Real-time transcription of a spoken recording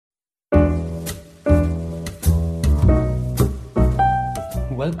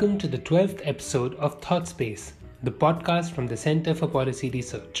welcome to the 12th episode of ThoughtSpace, the podcast from the Center for Policy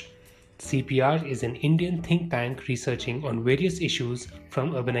Research. CPR is an Indian think tank researching on various issues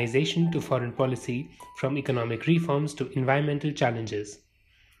from urbanization to foreign policy, from economic reforms to environmental challenges.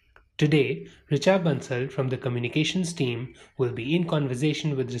 Today, Richa Bansal from the communications team will be in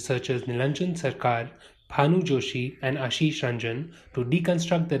conversation with researchers Nilanjan Sarkar, Bhanu Joshi and Ashish Ranjan to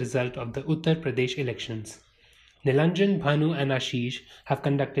deconstruct the result of the Uttar Pradesh elections. Nilanjan, Bhanu and Ashish have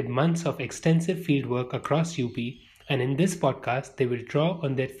conducted months of extensive fieldwork across UP, and in this podcast they will draw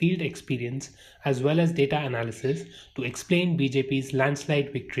on their field experience as well as data analysis to explain BJP's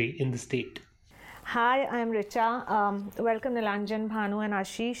landslide victory in the state. Hi, I'm Richa. Welcome Nilanjan, Bhanu and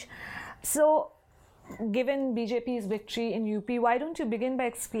Ashish. So, given BJP's victory in UP, why don't you begin by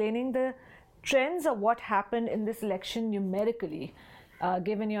explaining the trends of what happened in this election numerically,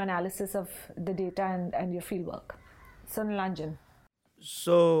 given your analysis of the data and your fieldwork? So, Nilanjan.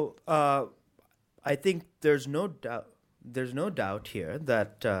 So, I think there's no doubt here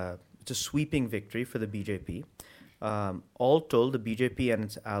that it's a sweeping victory for the BJP. All told, the BJP and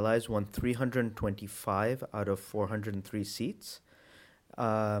its allies won 325 out of 403 seats,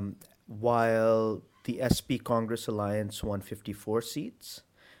 while the SP Congress alliance won 54 seats,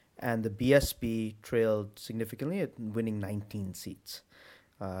 and the BSP trailed significantly at winning 19 seats.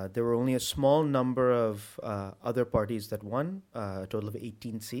 There were only a small number of other parties that won, a total of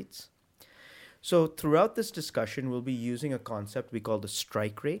 18 seats. So throughout this discussion, we'll be using a concept we call the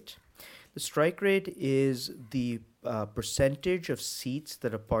strike rate. The strike rate is the percentage of seats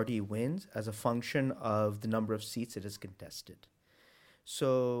that a party wins as a function of the number of seats it has contested.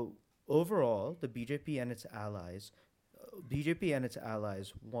 So overall, the BJP and its allies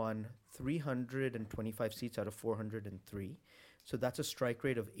won 325 seats out of 403. So that's a strike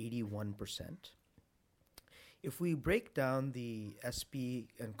rate of 81%. If we break down the SP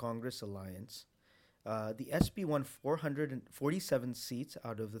and Congress alliance, the SP won 447 seats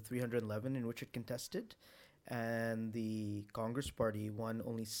out of the 311 in which it contested, and the Congress Party won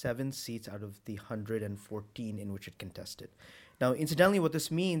only 7 seats out of the 114 in which it contested. Now, incidentally, what this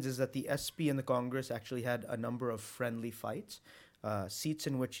means is that the SP and the Congress actually had a number of friendly fights, seats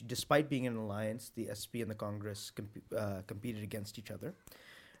in which, despite being in an alliance, the SP and the Congress competed against each other.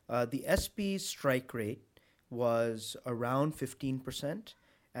 The SP's strike rate was around 15%,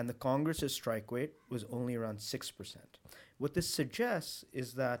 and the Congress's strike rate was only around 6%. What this suggests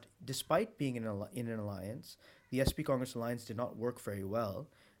is that despite being in an alliance, the SP-Congress alliance did not work very well.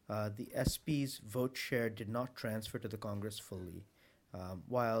 The SP's vote share did not transfer to the Congress fully,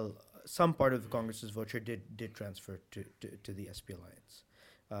 while some part of the Congress's vote share did transfer to the SP alliance.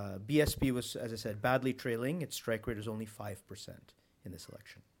 BSP was, as I said, badly trailing. Its strike rate was only 5% in this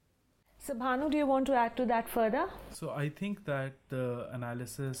election. So, Bhanu, do you want to add to that further? So, I think that the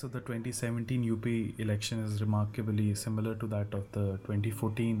analysis of the 2017 UP election is remarkably similar to that of the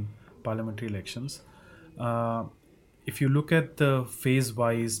 2014 parliamentary elections. If you look at the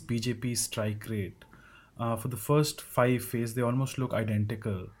phase-wise BJP strike rate, for the first 5 phases, they almost look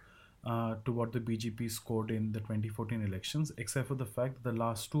identical to what the BJP scored in the 2014 elections, except for the fact that the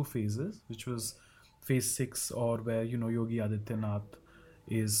last 2 phases, which was phase 6 or where, Yogi Adityanath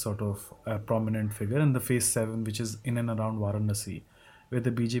is sort of a prominent figure, and the phase 7, which is in and around Varanasi, where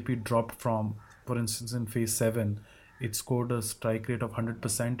the BJP dropped from, for instance, in phase 7, it scored a strike rate of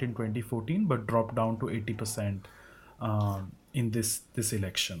 100% in 2014, but dropped down to 80% in this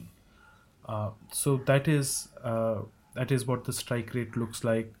election. So that is what the strike rate looks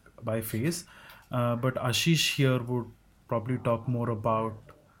like by phase. But Ashish here would probably talk more about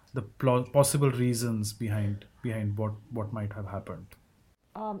the possible reasons behind what might have happened.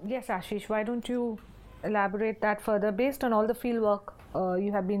 Yes, Ashish, why don't you elaborate that further based on all the field work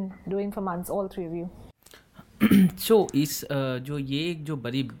you have been doing for months, all three of you? So, इस जो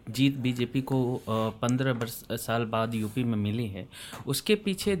बड़ी जीत BJP को 15 साल बाद UP में मिली है, उसके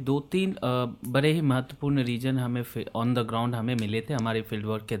पीछे 2-3 बड़े ही महत्वपूर्ण रीजन हमें ऑन द ग्राउंड हमें मिले थे हमारे फील्ड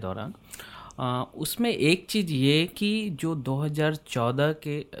वर्क के दौरान. उसमें एक चीज़ ये कि जो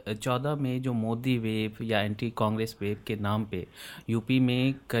 2014 में जो मोदी वेव या एंटी कांग्रेस वेव के नाम पे यूपी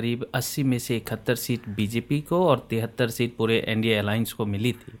में करीब 80 में से 71 सीट बीजेपी को और 73 सीट पूरे एनडीए अलायंस को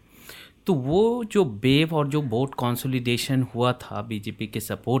मिली थी. तो वो जो वेव और जो वोट कंसोलिडेशन हुआ था बीजेपी के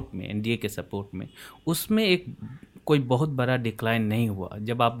सपोर्ट में, एनडीए के सपोर्ट में, उसमें एक कोई बहुत बड़ा डिक्लाइन नहीं हुआ.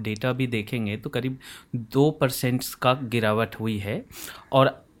 जब आप डेटा भी देखेंगे तो करीब 2% का गिरावट हुई है.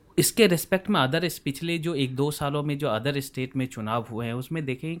 और इसके रिस्पेक्ट में अदर पिछले जो 1-2 सालों में जो अदर स्टेट में चुनाव हुए हैं उसमें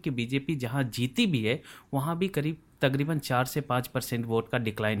देखें कि बीजेपी जहां जीती भी है वहां भी करीब तकरीबन 4 से 5% वोट का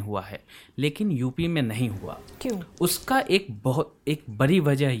डिक्लाइन हुआ है, लेकिन यूपी में नहीं हुआ। क्यों? उसका एक बड़ी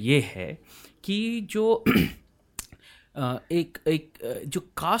वजह ये है कि जो जो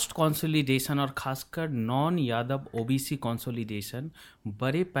कास्ट कंसोलिडेशन और खासकर नॉन यादव ओबीसी कंसोलिडेशन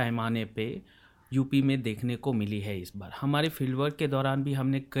बड़े पैमाने पे यूपी में देखने को मिली है। इस बार हमारे फील्डवर्क के दौरान भी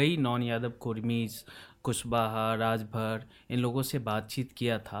हमने कई नॉन यादव कुर्मीज, कुशवाहा, राजभर, इन लोगों से बातचीत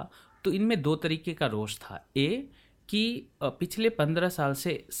किया था। तो इनमें दो तरीके का रोष था। कि पिछले 15 साल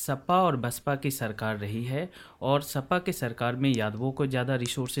से सपा और बसपा की सरकार रही है और सपा के सरकार में यादवों को ज़्यादा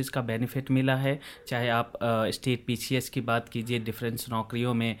रिसोर्सेज का बेनिफिट मिला है, चाहे आप स्टेट पीसीएस की बात कीजिए, डिफरेंस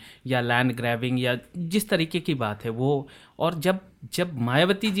नौकरियों में, या लैंड ग्रैबिंग, या जिस तरीके की बात है वो। और जब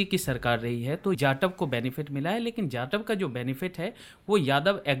मायावती जी की सरकार रही है तो जाटव को बेनिफिट मिला है, लेकिन जाटव का जो बेनिफिट है वो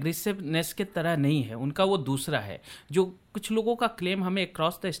यादव एग्रेसिवनेस के तरह नहीं है, उनका वो दूसरा है। जो कुछ लोगों का क्लेम हमें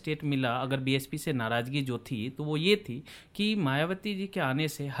अक्रॉस द स्टेट मिला, अगर बीएसपी से नाराज़गी जो थी तो वो ये थी कि मायावती जी के आने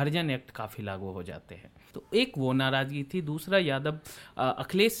से हरिजन एक्ट काफ़ी लागू हो जाते हैं, तो एक वो नाराज़गी थी। दूसरा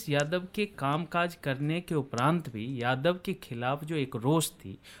अखिलेश यादव के कामकाज करने के उपरांत भी यादव के खिलाफ जो एक रोष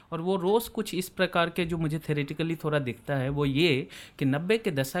थी, और वो रोष कुछ इस प्रकार के जो मुझे थ्योरेटिकली थोड़ा दिखता है वो ये कि 90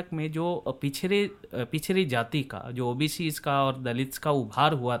 के दशक में जो पिछड़ी जाति का, जो ओबीसीज का और दलित्स का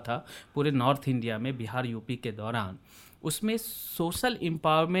उभार हुआ था पूरे नॉर्थ इंडिया में, बिहार यूपी के दौरान, उसमें सोशल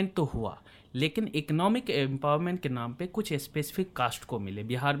एम्पावरमेंट तो हुआ, लेकिन इकोनॉमिक एम्पावरमेंट के नाम पे कुछ स्पेसिफिक कास्ट को मिले।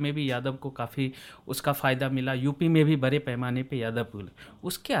 बिहार में भी यादव को काफ़ी उसका फ़ायदा मिला, यूपी में भी बड़े पैमाने पे यादव को।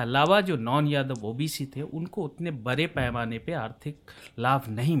 उसके अलावा जो नॉन यादव ओबीसी थे उनको उतने बड़े पैमाने पे आर्थिक लाभ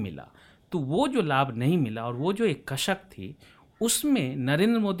नहीं मिला। तो वो जो लाभ नहीं मिला और वो जो एक कशक थी, उसमें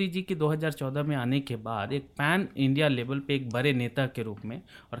नरेंद्र मोदी जी की 2014 में आने के बाद एक पैन इंडिया लेवल पे एक बड़े नेता के रूप में,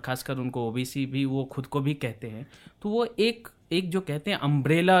 और ख़ासकर उनको ओबीसी भी वो खुद को भी कहते हैं, तो वो एक जो कहते हैं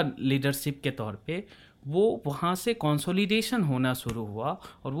अम्ब्रेला लीडरशिप के तौर पे वो वहाँ से कंसोलिडेशन होना शुरू हुआ।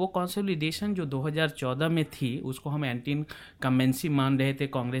 और वो कंसोलिडेशन जो 2014 में थी उसको हम एंटी इनकम्बेंसी मान रहे थे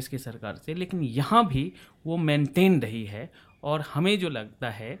कांग्रेस की सरकार से, लेकिन यहाँ भी वो मेंटेन रही है। और हमें जो लगता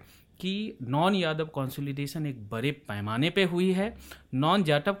है कि नॉन यादव कंसोलिडेशन एक बड़े पैमाने पे हुई है, नॉन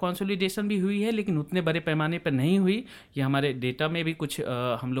जाटव कंसोलिडेशन भी हुई है, लेकिन उतने बड़े पैमाने पर नहीं हुई। ये हमारे डेटा में भी कुछ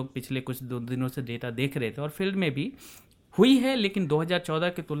हम लोग पिछले कुछ 2 दिनों से डेटा देख रहे थे, और फील्ड में भी हुई है, लेकिन 2014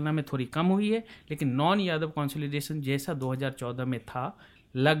 की तुलना में थोड़ी कम हुई है। लेकिन नॉन यादव कंसोलिडेशन जैसा 2014 में था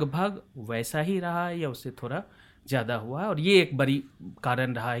लगभग वैसा ही रहा है या उससे थोड़ा ज़्यादा हुआ है, और ये एक बड़ी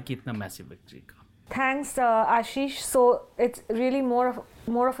कारण रहा है कि इतना मैसिव विक्ट्री का। Thanks, Ashish. So it's really more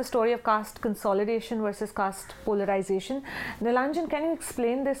of a story of caste consolidation versus caste polarization. Nilanjan, can you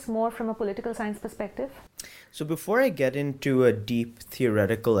explain this more from a political science perspective? So before I get into a deep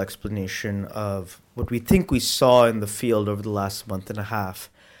theoretical explanation of what we think we saw in the field over the last month and a half,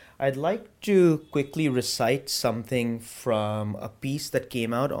 I'd like to quickly recite something from a piece that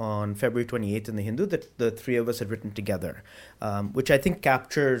came out on February 28th in The Hindu that the three of us had written together, which I think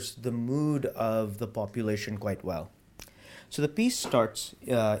captures the mood of the population quite well. So the piece starts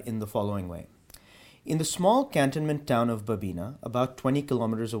in the following way. In the small cantonment town of Babina, about 20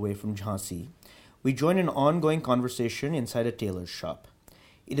 kilometers away from Jhansi, we join an ongoing conversation inside a tailor's shop.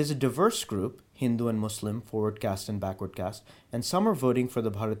 It is a diverse group, Hindu and Muslim, forward caste and backward caste, and some are voting for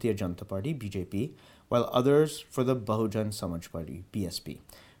the Bharatiya Janata Party, BJP, while others for the Bahujan Samaj Party, BSP.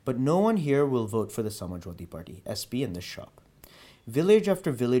 But no one here will vote for the Samajwadi Party, SP, in this shop. Village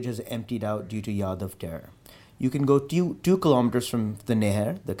after village has emptied out due to Yadav terror. You can go 2 kilometers from the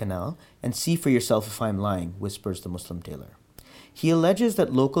Neher, the canal, and see for yourself if I'm lying, whispers the Muslim tailor. He alleges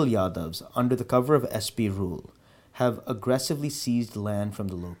that local Yadavs, under the cover of SP rule, have aggressively seized land from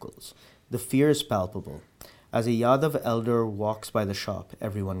the locals. The fear is palpable. As a Yadav elder walks by the shop,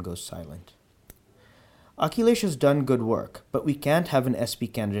 everyone goes silent. Akhilesh has done good work, but we can't have an SP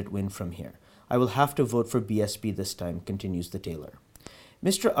candidate win from here. I will have to vote for BSP this time, continues the tailor.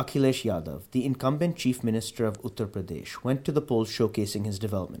 Mr. Akhilesh Yadav, the incumbent chief minister of Uttar Pradesh, went to the polls showcasing his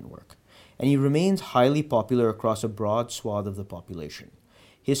development work, and he remains highly popular across a broad swath of the population.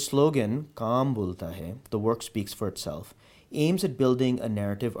 His slogan, Kaam Bolta Hai, the work speaks for itself, aims at building a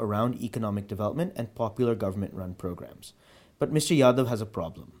narrative around economic development and popular government-run programs. But Mr. Yadav has a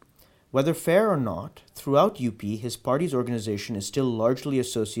problem. Whether fair or not, throughout UP, his party's organization is still largely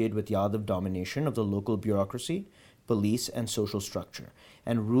associated with Yadav domination of the local bureaucracy, police, and social structure,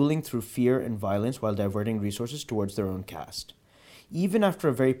 and ruling through fear and violence while diverting resources towards their own caste. Even after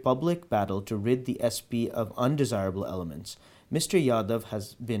a very public battle to rid the SP of undesirable elements, Mr. Yadav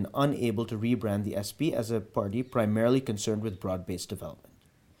has been unable to rebrand the SP as a party primarily concerned with broad-based development.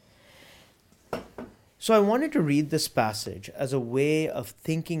 So I wanted to read this passage as a way of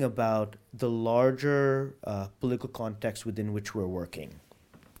thinking about the larger political context within which we're working.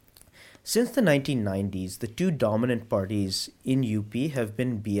 Since the 1990s, the two dominant parties in UP have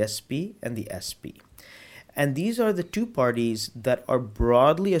been BSP and the SP. And these are the two parties that are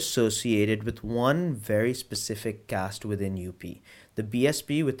broadly associated with one very specific caste within UP. The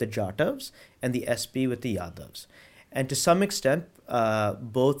BSP with the Jatavs and the SP with the Yadavs. And to some extent,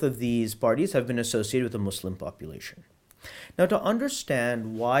 both of these parties have been associated with the Muslim population. Now, to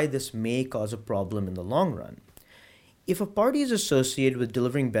understand why this may cause a problem in the long run, if a party is associated with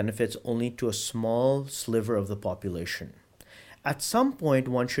delivering benefits only to a small sliver of the population, at some point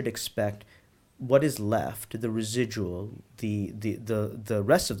one should expect what is left, the residual, the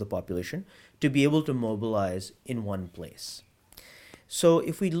rest of the population, to be able to mobilize in one place. So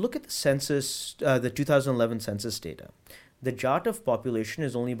if we look at the census, the 2011 census data, the Jatav population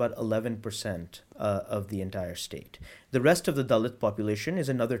is only about 11% of the entire state. The rest of the Dalit population is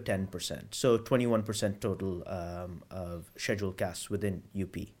another 10%, so 21% total of scheduled castes within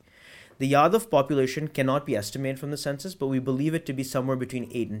UP. The Yadav population cannot be estimated from the census, but we believe it to be somewhere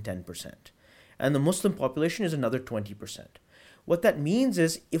between 8 and 10%. And the Muslim population is another 20%. What that means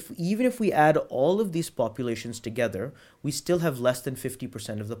is even if we add all of these populations together, we still have less than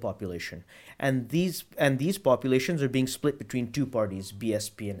 50% of the population. And these populations are being split between two parties,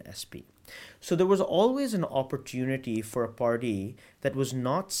 BSP and SP. So there was always an opportunity for a party that was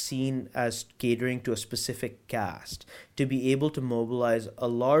not seen as catering to a specific caste to be able to mobilize a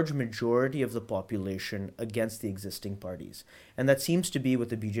large majority of the population against the existing parties. And that seems to be what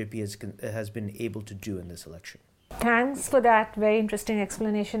the BJP has been able to do in this election. Thanks for that very interesting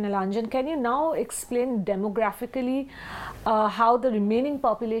explanation, Nilanjan. Can you now explain demographically how the remaining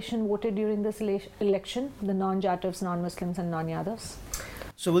population voted during this election, the non-Jatavs, non-Muslims and non-Yadavs?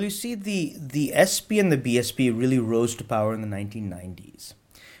 So well, you see the SP and the BSP really rose to power in the 1990s.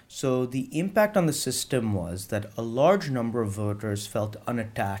 So the impact on the system was that a large number of voters felt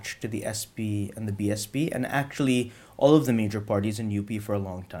unattached to the SP and the BSP and actually all of the major parties in UP for a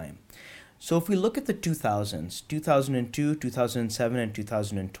long time. So if we look at the 2000s, 2002, 2007, and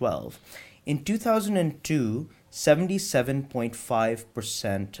 2012, in 2002,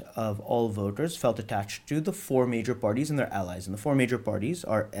 77.5% of all voters felt attached to the four major parties and their allies. And the four major parties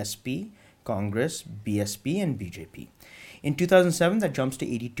are SP, Congress, BSP, and BJP. In 2007, that jumps to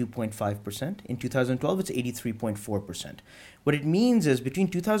 82.5%. In 2012, it's 83.4%. What it means is between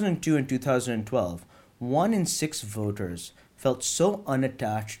 2002 and 2012, 1 in 6 voters felt so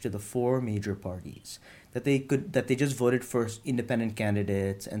unattached to the four major parties that they just voted for independent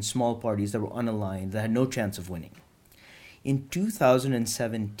candidates and small parties that were unaligned, that had no chance of winning. In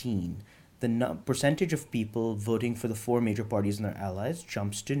 2017, the percentage of people voting for the four major parties and their allies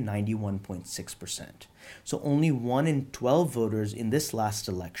jumps to 91.6%. So only 1 in 12 voters in this last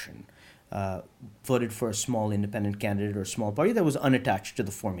election voted for a small independent candidate or a small party that was unattached to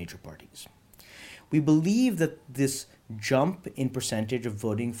the four major parties. We believe that this jump in percentage of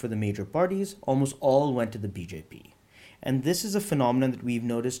voting for the major parties almost all went to the BJP. And this is a phenomenon that we've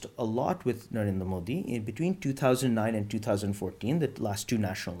noticed a lot with Narendra Modi. In between 2009 and 2014, the last two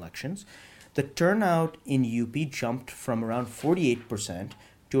national elections, the turnout in UP jumped from around 48%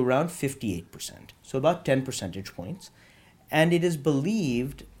 to around 58%, so about 10 percentage points. And it is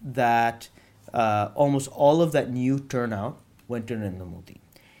believed that almost all of that new turnout went to Narendra Modi.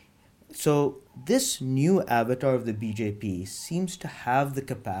 So this new avatar of the BJP seems to have the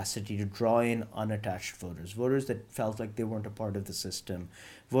capacity to draw in unattached voters that felt like they weren't a part of the system,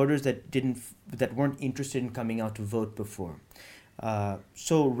 voters that weren't interested in coming out to vote before.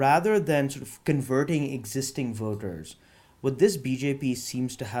 So rather than sort of converting existing voters, what this BJP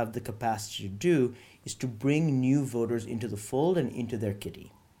seems to have the capacity to do is to bring new voters into the fold and into their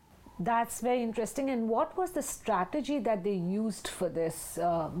kitty. That's very interesting. And what was the strategy that they used for this,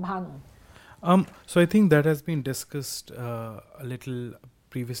 Bhanu? So I think that has been discussed a little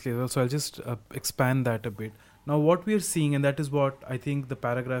previously as well. So I'll just expand that a bit. Now what we are seeing, and that is what I think the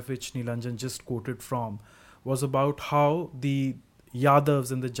paragraph which Nilanjan just quoted from, was about how the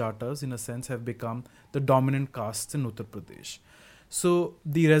Yadavs and the Jatavs, in a sense, have become the dominant castes in Uttar Pradesh. So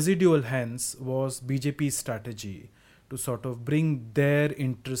the residual hence was BJP's strategy to sort of bring their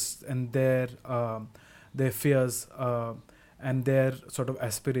interests and their fears and their sort of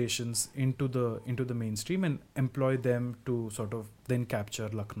aspirations into the mainstream and employ them to sort of then capture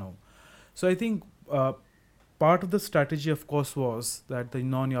Lucknow. So I think part of the strategy, of course, was that the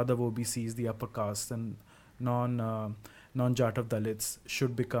non-Yadav OBCs, the upper castes, and non-Jatav Dalits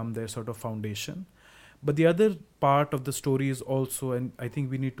should become their sort of foundation. But the other part of the story is also, and I think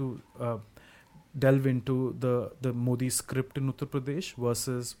we need to delve into the Modi script in Uttar Pradesh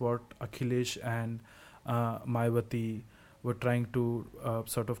versus what Akhilesh and Mayawati were trying to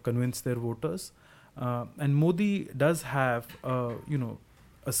sort of convince their voters. And Modi does have,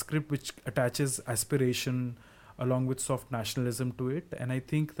 a script which attaches aspiration along with soft nationalism to it. And I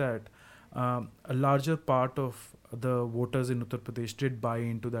think that a larger part of the voters in Uttar Pradesh did buy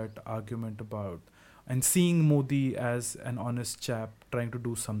into that argument about and seeing Modi as an honest chap trying to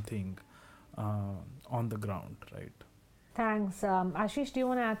do something on the ground, right? Thanks. Ashish, do you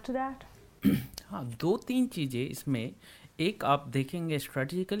want to add to that? हाँ, दो तीन चीज़ें इसमें. एक आप देखेंगे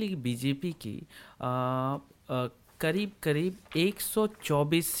strategically BJP की करीब करीब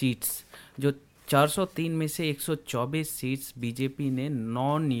 124 सीट्स, जो 403 में से 124 सीट्स बीजेपी ने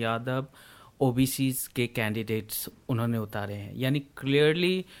नॉन यादव ओबीसीज के कैंडिडेट्स उन्होंने उतारे हैं. यानी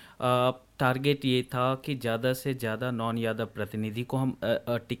क्लियरली टारगेट ये था कि ज़्यादा से ज़्यादा नॉन यादव प्रतिनिधि को हम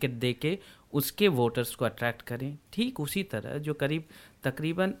टिकट दे के उसके वोटर्स को अट्रैक्ट करें. ठीक उसी तरह जो करीब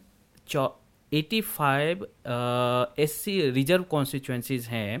तकरीबन 85 एससी रिजर्व कॉन्स्टिट्यूंसीज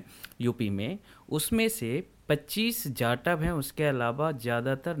हैं यूपी में, उसमें से 25 जाटव हैं. उसके अलावा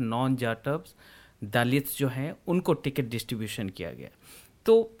ज़्यादातर नॉन जाटव दलित्स जो हैं उनको टिकट डिस्ट्रीब्यूशन किया गया.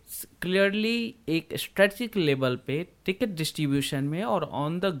 तो क्लियरली एक स्ट्रेटजिक लेवल पे टिकट डिस्ट्रीब्यूशन में और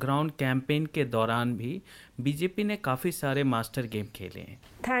ऑन द ग्राउंड कैंपेन के दौरान भी बीजेपी ने काफ़ी सारे मास्टर गेम खेले हैं.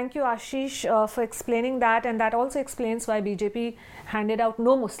 Thank you, Ashish, for explaining that, and that also explains why BJP handed out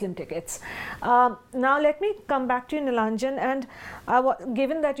no Muslim tickets. Now, let me come back to you, Nilanjan, and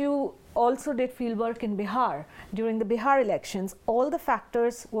given that you also did fieldwork in Bihar during the Bihar elections, all the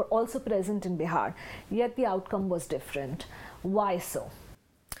factors were also present in Bihar, yet the outcome was different. Why so?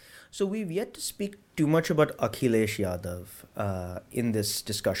 So we've yet to speak too much about Akhilesh Yadav in this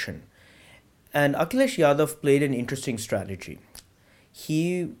discussion. And Akhilesh Yadav played an interesting strategy.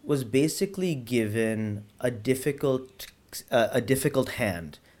 He was basically given a difficult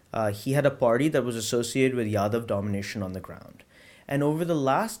hand. He had a party that was associated with Yadav domination on the ground. And over the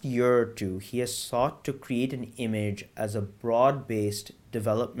last year or two, he has sought to create an image as a broad-based,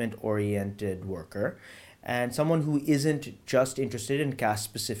 development-oriented worker and someone who isn't just interested in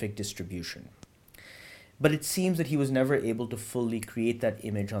caste-specific distribution. But it seems that he was never able to fully create that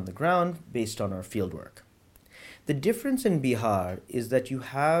image on the ground based on our fieldwork. The difference in Bihar is that you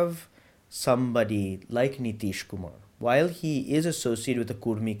have somebody like Nitish Kumar. While he is associated with the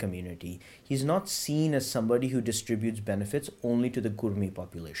Kurmi community, he's not seen as somebody who distributes benefits only to the Kurmi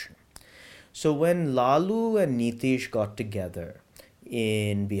population. So when Lalu and Nitish got together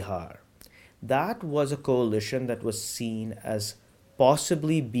in Bihar, that was a coalition that was seen as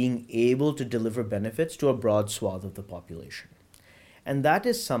possibly being able to deliver benefits to a broad swath of the population. And that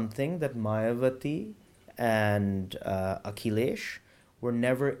is something that Mayawati and Akhilesh were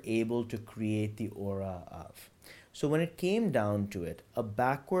never able to create the aura of. So when it came down to it, a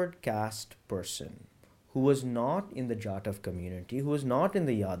backward caste person who was not in the Jatav community, who was not in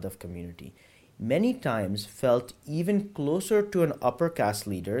the Yadav community, many times felt even closer to an upper caste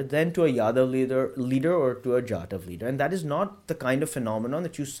leader than to a Yadav leader or to a Jatav leader. And that is not the kind of phenomenon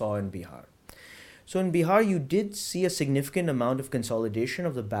that you saw in Bihar. So in Bihar, you did see a significant amount of consolidation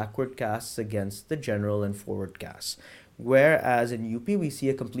of the backward castes against the general and forward castes. Whereas in UP, we see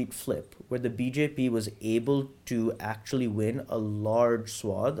a complete flip, where the BJP was able to actually win a large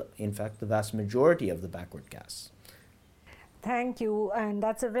swath, in fact, the vast majority of the backward castes. Thank you, and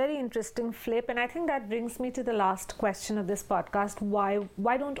that's a very interesting flip, and I think that brings me to the last question of this podcast.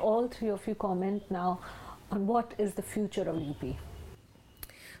 Why don't all three of you comment now on what is the future of UP?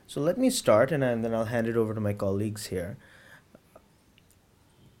 So let me start, and then I'll hand it over to my colleagues here.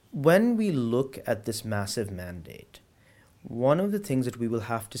 When we look at this massive mandate, one of the things that we will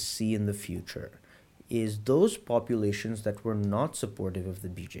have to see in the future is those populations that were not supportive of the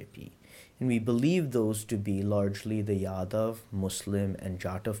BJP. And we believe those to be largely the Yadav, Muslim, and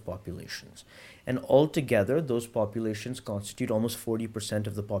Jatav populations. And altogether, those populations constitute almost 40%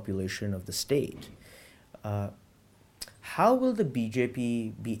 of the population of the state. How will the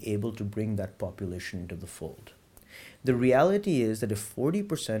BJP be able to bring that population into the fold? The reality is that if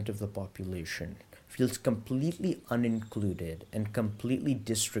 40% of the population feels completely unincluded and completely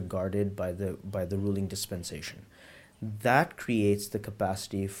disregarded by the ruling dispensation, that creates the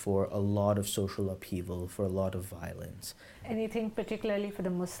capacity for a lot of social upheaval, for a lot of violence. Anything particularly for the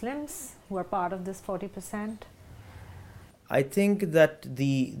Muslims who are part of this 40%? I think that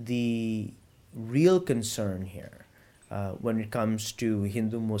the real concern here, when it comes to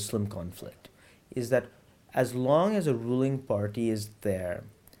Hindu-Muslim conflict, is that as long as a ruling party is there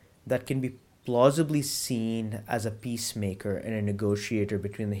that can be plausibly seen as a peacemaker and a negotiator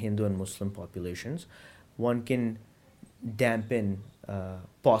between the Hindu and Muslim populations, one can dampen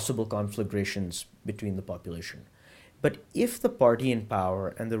possible conflagrations between the population. But if the party in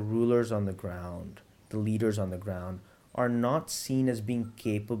power and the rulers on the ground, the leaders on the ground, are not seen as being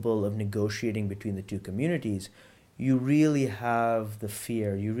capable of negotiating between the two communities, you really have the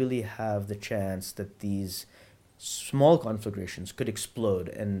fear, you really have the chance that these small conflagrations could explode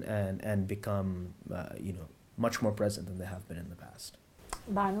and become, much more present than they have been in the past.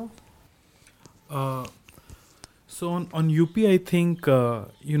 Banu? So on UP, I think,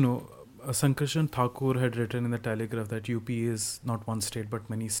 Sankarshan Thakur had written in the Telegraph that UP is not one state but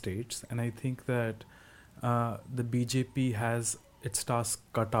many states. And I think that the BJP has its task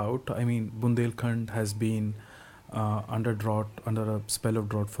cut out. I mean, Bundelkhand has been under a spell of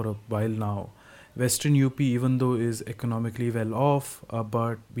drought for a while now. Western UP, even though is economically well off,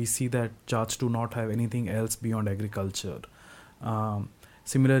 but we see that Jats do not have anything else beyond agriculture.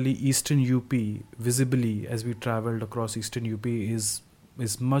 Similarly, Eastern UP, visibly, as we traveled across Eastern UP, is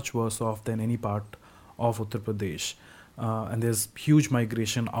much worse off than any part of Uttar Pradesh. And there's huge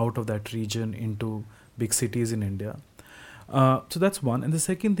migration out of that region into big cities in India. So that's one. And the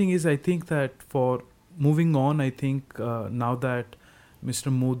second thing is, I think that for moving on, I think now that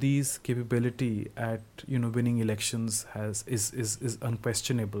Mr. Modi's capability at winning elections is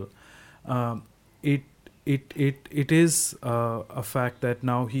unquestionable. It is a fact that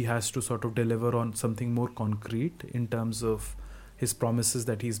now he has to sort of deliver on something more concrete in terms of his promises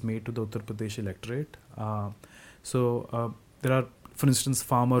that he's made to the Uttar Pradesh electorate. So there are, for instance,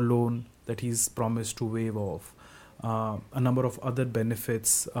 farmer loan that he's promised to waive off, a number of other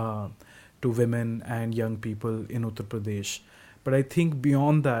benefits to women and young people in Uttar Pradesh. But I think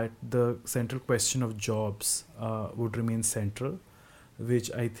beyond that, the central question of jobs would remain central,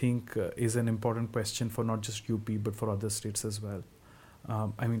 which I think is an important question for not just UP but for other states as well.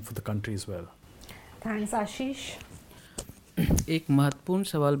 For the country as well. Thanks, Ashish. एक महत्वपूर्ण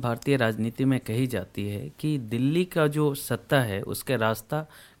सवाल भारतीय राजनीति में कही जाती है कि दिल्ली का जो सत्ता है उसका रास्ता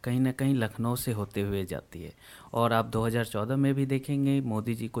कहीं ना कहीं लखनऊ से होते हुए जाती है। और आप 2014 में भी देखेंगे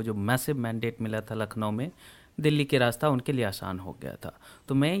मोदी जी को जो मैसिव मैंडेट मिला था लखनऊ में, दिल्ली के रास्ता उनके लिए आसान हो गया था।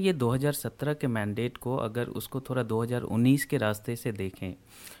 तो मैं ये 2017 के मैंडेट को अगर उसको थोड़ा 2019 के रास्ते से देखें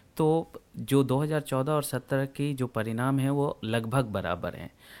तो जो 2014 और 17 की जो परिणाम है वो लगभग बराबर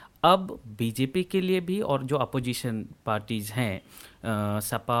हैं। अब बीजेपी के लिए भी और जो अपोजिशन पार्टीज़ हैं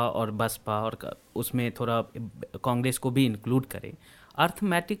सपा और बसपा और उसमें थोड़ा कांग्रेस को भी इंक्लूड करें,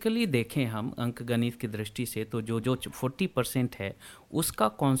 अर्थमेटिकली देखें हम अंक गणित की दृष्टि से तो जो 40% है उसका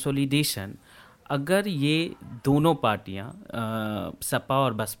कंसोलिडेशन अगर ये दोनों पार्टियां सपा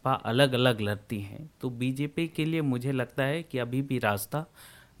और बसपा अलग अलग लड़ती हैं तो बीजेपी के लिए मुझे लगता है कि अभी भी रास्ता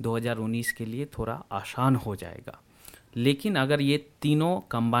 2019 के लिए थोड़ा आसान हो जाएगा। लेकिन अगर ये तीनों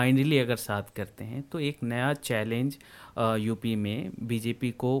कंबाइंडली अगर साथ करते हैं तो एक नया चैलेंज यूपी में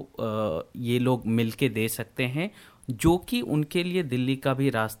बीजेपी को ये लोग मिलके दे सकते हैं, जो कि उनके लिए दिल्ली का भी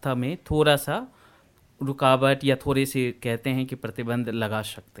रास्ता में थोड़ा सा रुकावट या थोड़े से कहते हैं कि प्रतिबंध लगा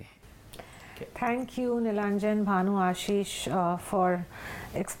सकते हैं। Thank you, Nilanjan, Bhanu, Ashish, for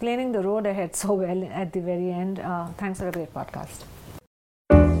explaining the road ahead so well at the very end. Thanks for a great podcast.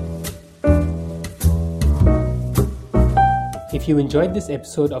 If you enjoyed this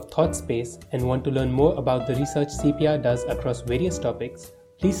episode of Thought Space and want to learn more about the research CPR does across various topics,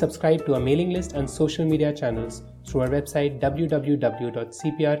 please subscribe to our mailing list and social media channels through our website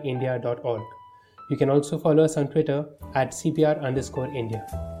www.cprindia.org. You can also follow us on Twitter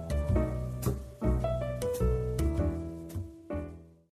 @CPR_India.